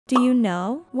Do you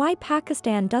know why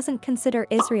Pakistan doesn't consider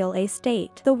Israel a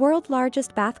state? The world's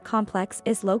largest bath complex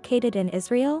is located in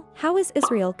Israel. How is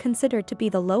Israel considered to be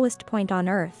the lowest point on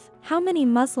earth? How many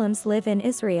Muslims live in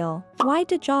Israel? Why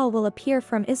Dajjal will appear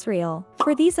from Israel?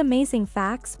 For these amazing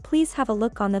facts, please have a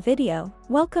look on the video.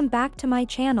 Welcome back to my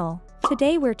channel.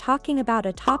 Today we're talking about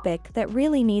a topic that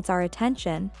really needs our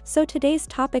attention. So today's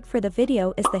topic for the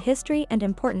video is the history and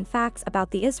important facts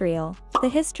about the Israel. The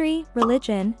history,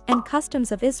 religion, and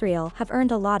customs of Israel have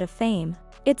earned a lot of fame.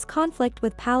 Its conflict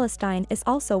with Palestine is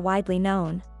also widely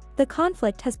known. The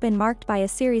conflict has been marked by a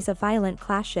series of violent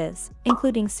clashes,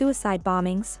 including suicide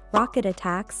bombings, rocket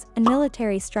attacks, and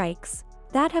military strikes,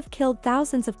 that have killed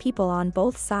thousands of people on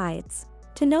both sides.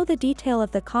 To know the detail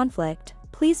of the conflict,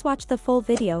 please watch the full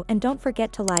video and don't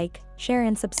forget to like, share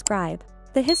and subscribe.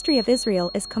 The history of Israel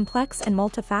is complex and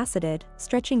multifaceted,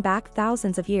 stretching back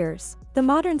thousands of years. The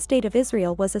modern state of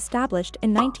Israel was established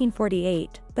in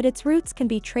 1948, but its roots can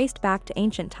be traced back to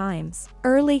ancient times.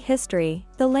 Early history.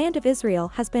 The land of Israel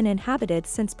has been inhabited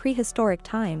since prehistoric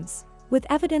times, with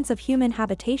evidence of human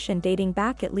habitation dating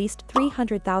back at least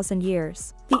 300,000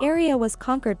 years. The area was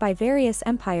conquered by various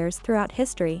empires throughout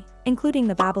history, including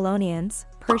the Babylonians,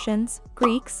 Persians,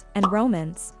 Greeks, and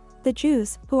Romans. The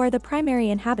Jews, who are the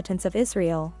primary inhabitants of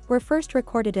Israel, were first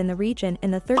recorded in the region in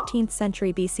the 13th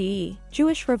century BCE.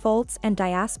 Jewish revolts and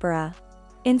diaspora.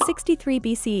 In 63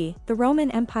 BCE, the Roman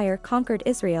Empire conquered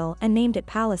Israel and named it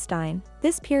Palestine.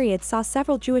 This period saw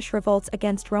several Jewish revolts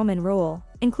against Roman rule,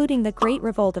 including the Great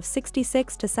Revolt of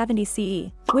 66 to 70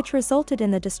 CE, which resulted in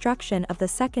the destruction of the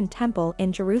Second Temple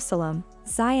in Jerusalem.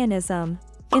 Zionism.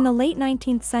 In the late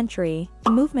 19th century, a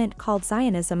movement called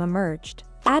Zionism emerged,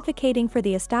 advocating for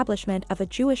the establishment of a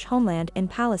Jewish homeland in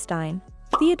Palestine.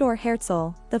 Theodor Herzl,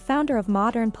 the founder of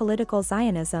modern political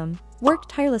Zionism, worked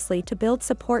tirelessly to build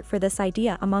support for this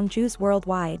idea among Jews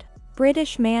worldwide.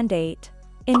 British Mandate.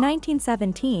 In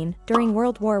 1917, during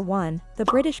World War I, the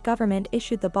British government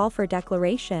issued the Balfour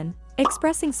Declaration,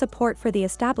 expressing support for the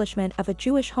establishment of a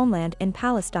Jewish homeland in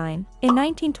Palestine. In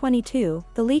 1922,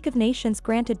 the League of Nations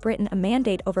granted Britain a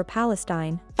mandate over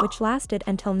Palestine, which lasted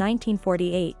until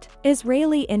 1948.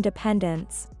 Israeli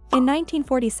independence. In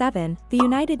 1947, the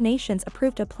United Nations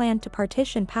approved a plan to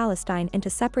partition Palestine into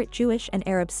separate Jewish and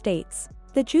Arab states.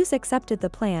 The Jews accepted the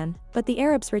plan, but the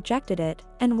Arabs rejected it,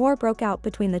 and war broke out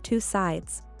between the two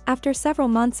sides. After several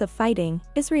months of fighting,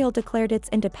 Israel declared its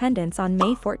independence on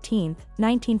May 14,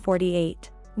 1948.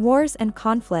 Wars and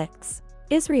conflicts.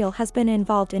 Israel has been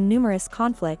involved in numerous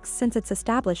conflicts since its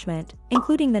establishment,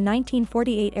 including the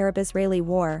 1948 Arab-Israeli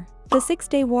War, the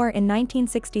Six-Day War in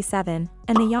 1967,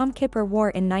 and the Yom Kippur War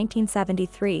in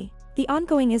 1973. The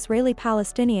ongoing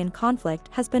Israeli-Palestinian conflict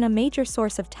has been a major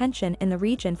source of tension in the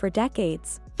region for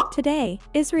decades. Today,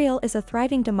 Israel is a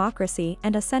thriving democracy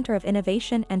and a center of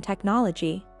innovation and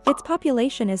technology. Its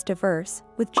population is diverse,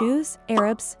 with Jews,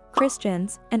 Arabs,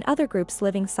 Christians, and other groups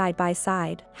living side by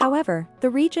side. However,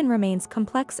 the region remains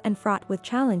complex and fraught with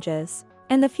challenges,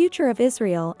 and the future of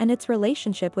Israel and its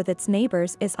relationship with its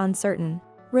neighbors is uncertain.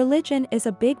 Religion is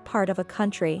a big part of a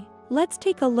country. Let's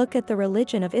take a look at the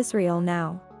religion of Israel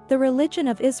now. The religion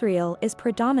of Israel is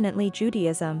predominantly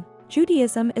Judaism.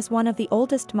 Judaism is one of the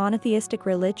oldest monotheistic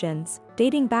religions,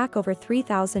 dating back over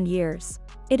 3,000 years.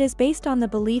 It is based on the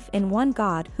belief in one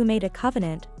God who made a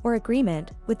covenant, or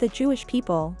agreement, with the Jewish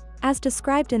people, as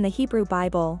described in the Hebrew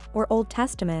Bible, or Old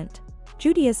Testament.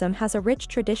 Judaism has a rich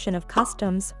tradition of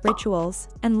customs, rituals,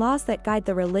 and laws that guide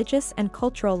the religious and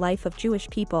cultural life of Jewish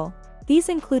people. These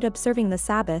include observing the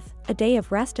Sabbath, a day of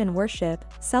rest and worship,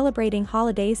 celebrating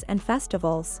holidays and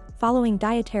festivals, following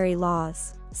dietary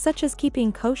laws, such as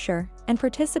keeping kosher, and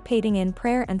participating in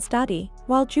prayer and study.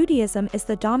 While Judaism is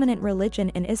the dominant religion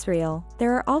in Israel,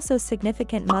 there are also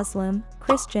significant Muslim,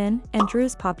 Christian, and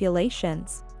Druze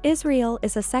populations. Israel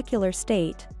is a secular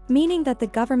state, meaning that the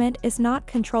government is not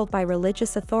controlled by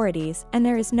religious authorities and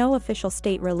there is no official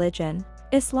state religion.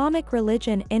 Islamic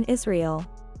religion in Israel.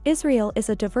 Israel is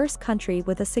a diverse country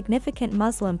with a significant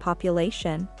Muslim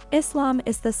population. Islam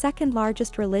is the second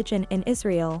largest religion in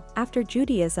Israel, after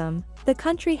Judaism. The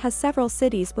country has several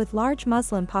cities with large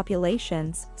Muslim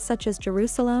populations, such as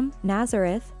Jerusalem,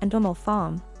 Nazareth, and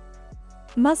al-Fahm.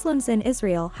 Muslims in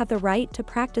Israel have the right to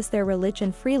practice their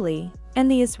religion freely, and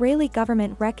the Israeli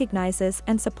government recognizes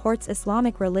and supports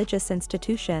Islamic religious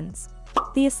institutions.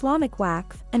 The Islamic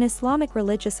Waqf, an Islamic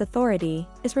religious authority,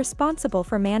 is responsible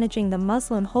for managing the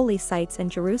Muslim holy sites in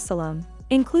Jerusalem,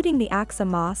 including the Aqsa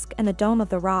Mosque and the Dome of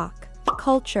the Rock.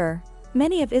 Culture.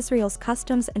 Many of Israel's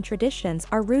customs and traditions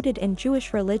are rooted in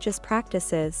Jewish religious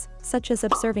practices, such as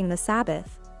observing the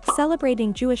Sabbath,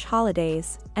 celebrating Jewish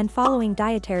holidays, and following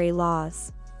dietary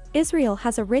laws. Israel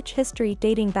has a rich history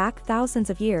dating back thousands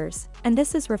of years, and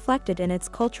this is reflected in its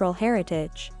cultural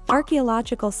heritage.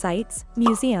 Archaeological sites,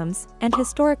 museums, and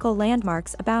historical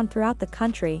landmarks abound throughout the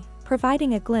country,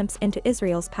 providing a glimpse into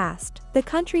Israel's past. The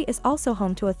country is also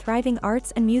home to a thriving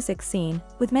arts and music scene,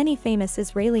 with many famous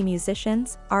Israeli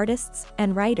musicians, artists,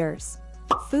 and writers.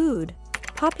 Food.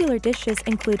 Popular dishes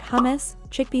include hummus,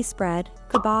 chickpea spread,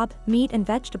 kebab, meat and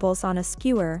vegetables on a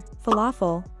skewer,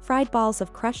 falafel, fried balls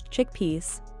of crushed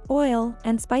chickpeas, oil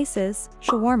and spices,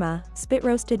 shawarma,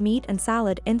 spit-roasted meat and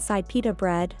salad inside pita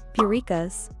bread,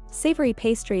 burikas, savory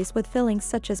pastries with fillings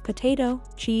such as potato,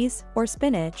 cheese, or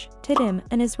spinach, tidim,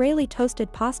 an Israeli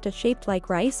toasted pasta shaped like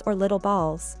rice or little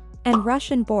balls, and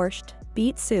Russian borscht,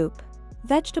 beet soup.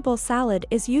 Vegetable salad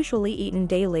is usually eaten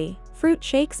daily. Fruit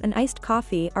shakes and iced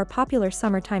coffee are popular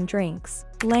summertime drinks.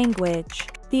 Language.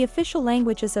 The official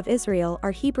languages of Israel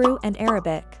are Hebrew and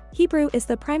Arabic. Hebrew is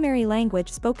the primary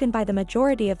language spoken by the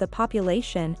majority of the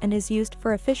population and is used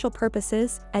for official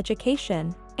purposes,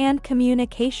 education, and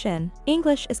communication.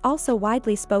 English is also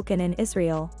widely spoken in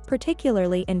Israel,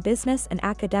 particularly in business and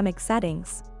academic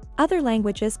settings. Other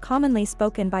languages commonly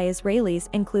spoken by Israelis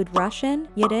include Russian,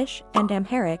 Yiddish, and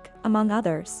Amharic, among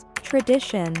others.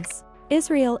 Traditions.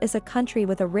 Israel is a country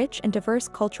with a rich and diverse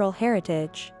cultural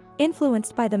heritage,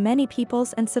 influenced by the many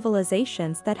peoples and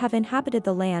civilizations that have inhabited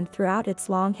the land throughout its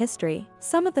long history.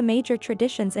 Some of the major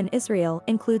traditions in Israel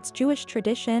includes Jewish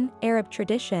tradition, Arab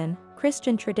tradition,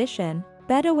 Christian tradition,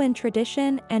 Bedouin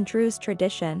tradition, and Druze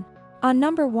tradition. On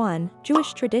number 1,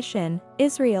 Jewish tradition.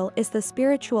 Israel is the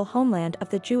spiritual homeland of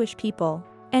the Jewish people,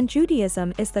 and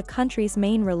Judaism is the country's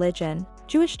main religion.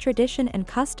 Jewish tradition and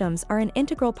customs are an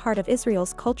integral part of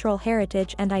Israel's cultural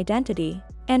heritage and identity,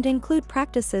 and include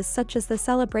practices such as the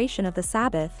celebration of the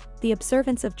Sabbath, the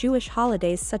observance of Jewish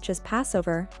holidays such as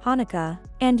Passover, Hanukkah,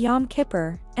 and Yom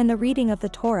Kippur, and the reading of the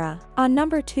Torah. On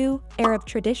number 2, Arab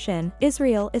tradition.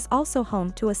 Israel is also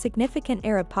home to a significant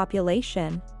Arab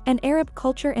population, and Arab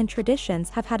culture and traditions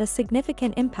have had a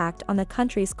significant impact on the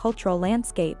country's cultural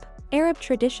landscape. Arab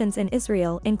traditions in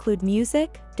Israel include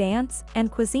music, dance, and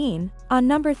cuisine. On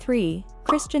number 3,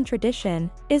 Christian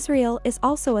tradition. Israel is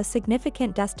also a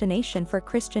significant destination for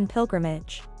Christian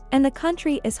pilgrimage, and the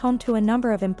country is home to a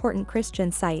number of important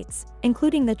Christian sites,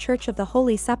 including the Church of the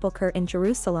Holy Sepulchre in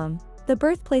Jerusalem, the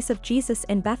birthplace of Jesus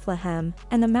in Bethlehem,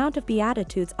 and the Mount of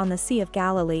Beatitudes on the Sea of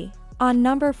Galilee. On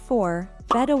number 4,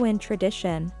 Bedouin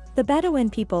tradition. The Bedouin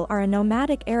people are a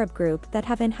nomadic Arab group that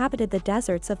have inhabited the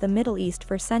deserts of the Middle East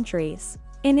for centuries.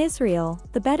 In Israel,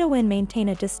 the Bedouin maintain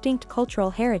a distinct cultural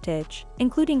heritage,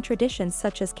 including traditions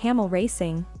such as camel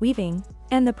racing, weaving,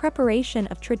 and the preparation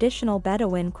of traditional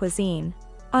Bedouin cuisine.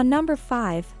 On number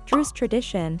 5, Druze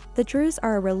tradition. The Druze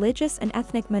are a religious and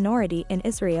ethnic minority in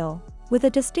Israel, with a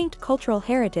distinct cultural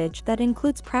heritage that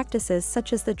includes practices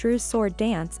such as the Druze sword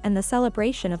dance and the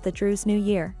celebration of the Druze New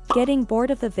Year. Getting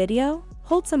bored of the video?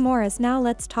 Hold some more, as now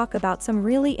let's talk about some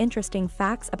really interesting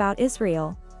facts about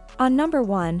Israel. On number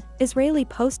 1, Israeli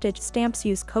postage stamps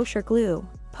use kosher glue.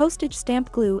 Postage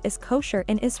stamp glue is kosher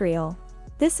in Israel.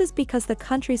 This is because the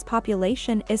country's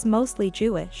population is mostly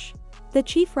Jewish. The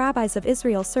chief rabbis of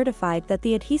Israel certified that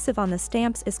the adhesive on the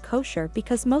stamps is kosher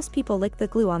because most people lick the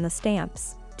glue on the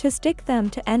stamps to stick them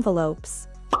to envelopes.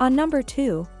 On number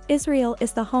 2, Israel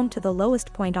is the home to the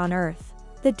lowest point on Earth.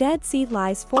 The Dead Sea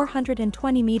lies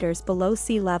 420 meters below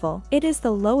sea level. It is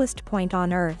the lowest point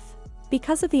on Earth.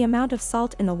 Because of the amount of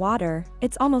salt in the water,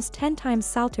 it's almost 10 times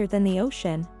salter than the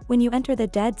ocean. When you enter the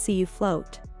Dead Sea, you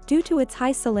float. Due to its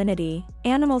high salinity,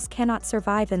 animals cannot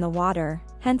survive in the water,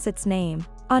 hence its name.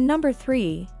 On number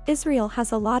 3, Israel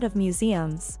has a lot of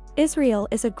museums. Israel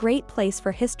is a great place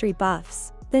for history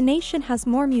buffs. The nation has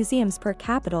more museums per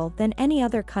capita than any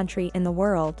other country in the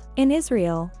world. In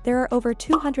Israel, there are over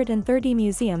 230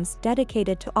 museums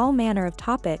dedicated to all manner of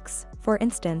topics, for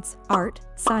instance, art,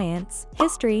 science,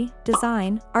 history,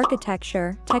 design,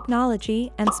 architecture,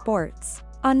 technology, and sports.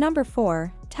 On number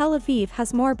 4, Tel Aviv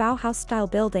has more Bauhaus-style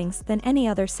buildings than any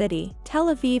other city. Tel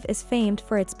Aviv is famed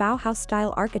for its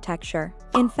Bauhaus-style architecture.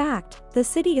 In fact, the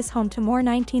city is home to more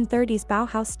 1930s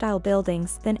Bauhaus-style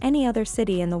buildings than any other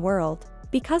city in the world.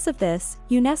 Because of this,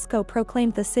 UNESCO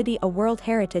proclaimed the city a World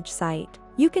Heritage Site.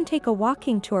 You can take a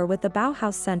walking tour with the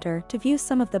Bauhaus Center to view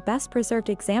some of the best preserved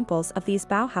examples of these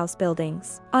Bauhaus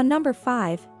buildings. On number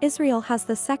 5, Israel has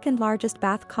the second largest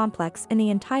bath complex in the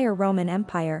entire Roman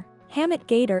Empire. Hamat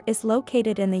Gader is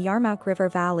located in the Yarmouk River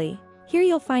Valley. Here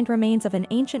you'll find remains of an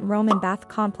ancient Roman bath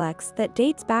complex that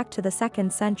dates back to the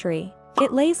 2nd century.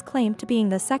 It lays claim to being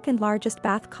the second largest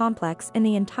bath complex in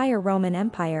the entire Roman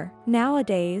Empire.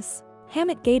 Nowadays,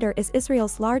 Hammock Gator is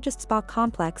Israel's largest spa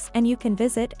complex, and you can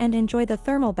visit and enjoy the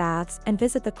thermal baths and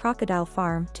visit the crocodile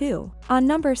farm, too. On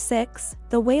number 6,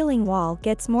 the Wailing Wall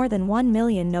gets more than 1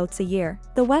 million notes a year.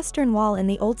 The Western Wall in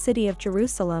the Old City of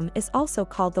Jerusalem is also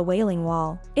called the Wailing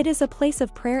Wall. It is a place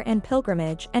of prayer and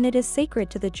pilgrimage, and it is sacred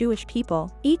to the Jewish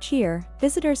people. Each year,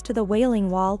 visitors to the Wailing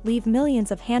Wall leave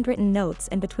millions of handwritten notes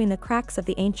in between the cracks of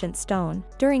the ancient stone.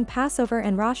 During Passover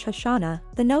and Rosh Hashanah,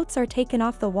 the notes are taken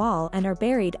off the wall and are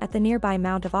buried at the nearby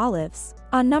Mount of Olives.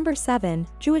 On number 7,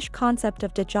 Jewish concept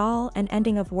of Dajjal and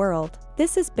ending of world.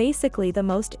 This is basically the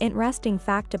most interesting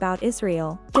fact about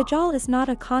Israel. Dajjal is not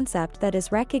a concept that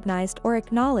is recognized or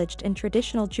acknowledged in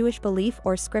traditional Jewish belief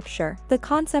or scripture. The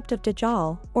concept of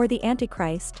Dajjal, or the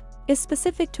Antichrist, is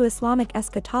specific to Islamic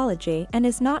eschatology and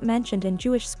is not mentioned in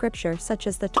Jewish scripture such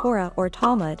as the Torah or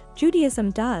Talmud. Judaism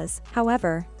does,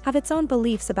 however, have its own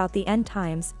beliefs about the end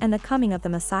times and the coming of the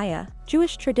Messiah.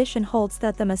 Jewish tradition holds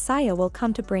that the Messiah will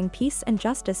come to bring peace and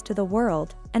justice to the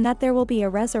world, and that there will be a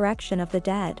resurrection of the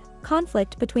dead.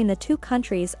 Conflict between the two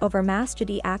countries over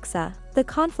Masjid-e-Aqsa. The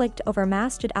conflict over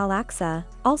Masjid al-Aqsa,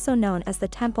 also known as the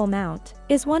Temple Mount,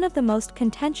 is one of the most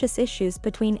contentious issues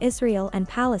between Israel and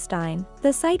Palestine.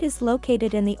 The site is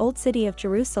located in the Old City of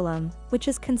Jerusalem, which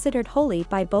is considered holy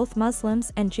by both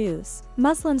Muslims and Jews.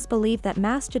 Muslims believe that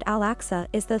Masjid al-Aqsa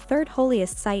is the third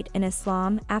holiest site in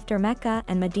Islam after Mecca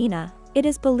and Medina. It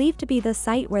is believed to be the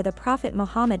site where the Prophet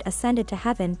Muhammad ascended to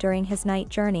heaven during his night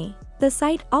journey. The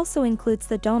site also includes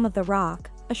the Dome of the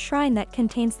Rock, a shrine that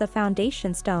contains the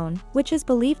foundation stone, which is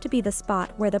believed to be the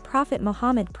spot where the Prophet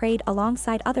Muhammad prayed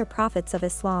alongside other prophets of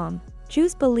Islam.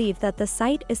 Jews believe that the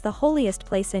site is the holiest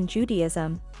place in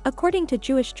Judaism. According to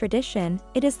Jewish tradition,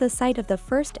 it is the site of the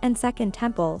first and second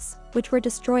temples, which were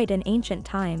destroyed in ancient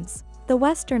times. The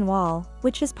Western Wall,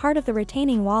 which is part of the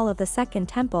retaining wall of the Second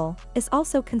Temple, is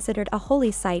also considered a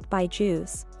holy site by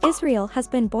Jews. Israel has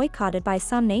been boycotted by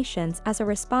some nations as a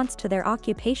response to their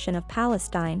occupation of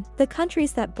Palestine. The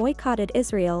countries that boycotted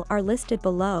Israel are listed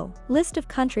below. List of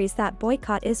countries that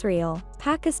boycott Israel.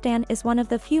 Pakistan is one of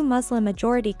the few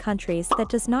Muslim-majority countries that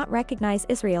does not recognize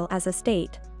Israel as a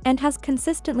state, and has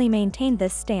consistently maintained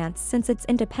this stance since its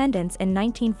independence in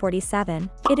 1947.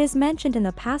 It is mentioned in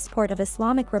the Passport of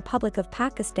Islamic Republic of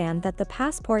Pakistan that the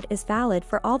passport is valid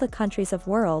for all the countries of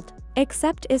world,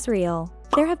 except Israel.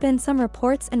 There have been some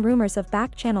reports and rumors of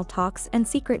back-channel talks and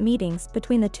secret meetings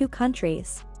between the two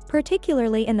countries,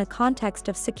 particularly in the context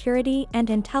of security and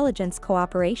intelligence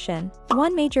cooperation.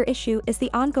 One major issue is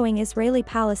the ongoing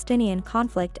Israeli-Palestinian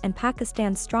conflict and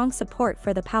Pakistan's strong support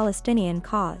for the Palestinian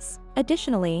cause.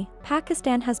 Additionally,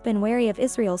 Pakistan has been wary of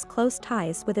Israel's close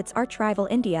ties with its arch-rival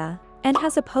India, and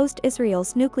has opposed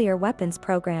Israel's nuclear weapons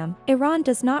program. Iran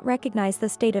does not recognize the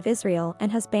State of Israel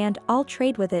and has banned all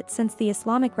trade with it since the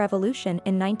Islamic Revolution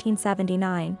in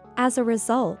 1979. As a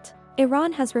result,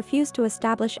 Iran has refused to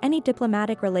establish any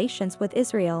diplomatic relations with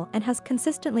Israel and has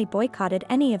consistently boycotted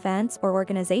any events or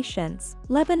organizations.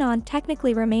 Lebanon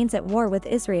technically remains at war with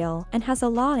Israel and has a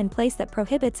law in place that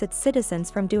prohibits its citizens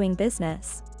from doing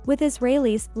business with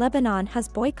Israelis. Lebanon has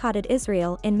boycotted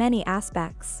Israel in many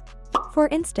aspects. For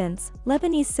instance,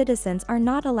 Lebanese citizens are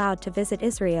not allowed to visit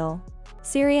Israel.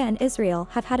 Syria and Israel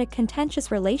have had a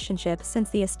contentious relationship since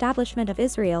the establishment of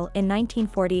Israel in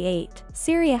 1948.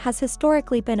 Syria has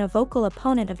historically been a vocal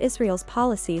opponent of Israel's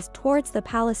policies towards the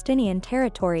Palestinian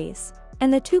territories,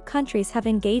 and the two countries have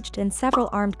engaged in several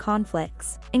armed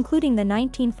conflicts, including the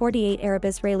 1948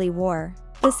 Arab-Israeli War,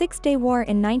 the Six-Day War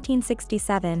in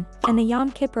 1967, and the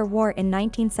Yom Kippur War in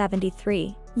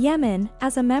 1973. Yemen,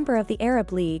 as a member of the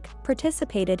Arab League,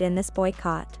 participated in this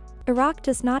boycott. Iraq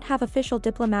does not have official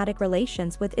diplomatic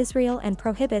relations with Israel and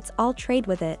prohibits all trade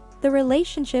with it. The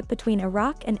relationship between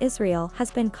Iraq and Israel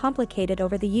has been complicated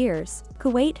over the years.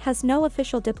 Kuwait has no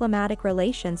official diplomatic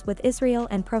relations with Israel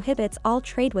and prohibits all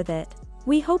trade with it.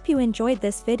 We hope you enjoyed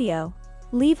this video.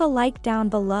 Leave a like down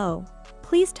below.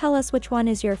 Please tell us which one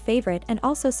is your favorite and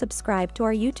also subscribe to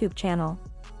our YouTube channel.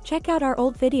 Check out our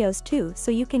old videos too so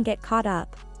you can get caught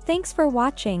up. Thanks for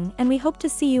watching, and we hope to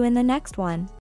see you in the next one.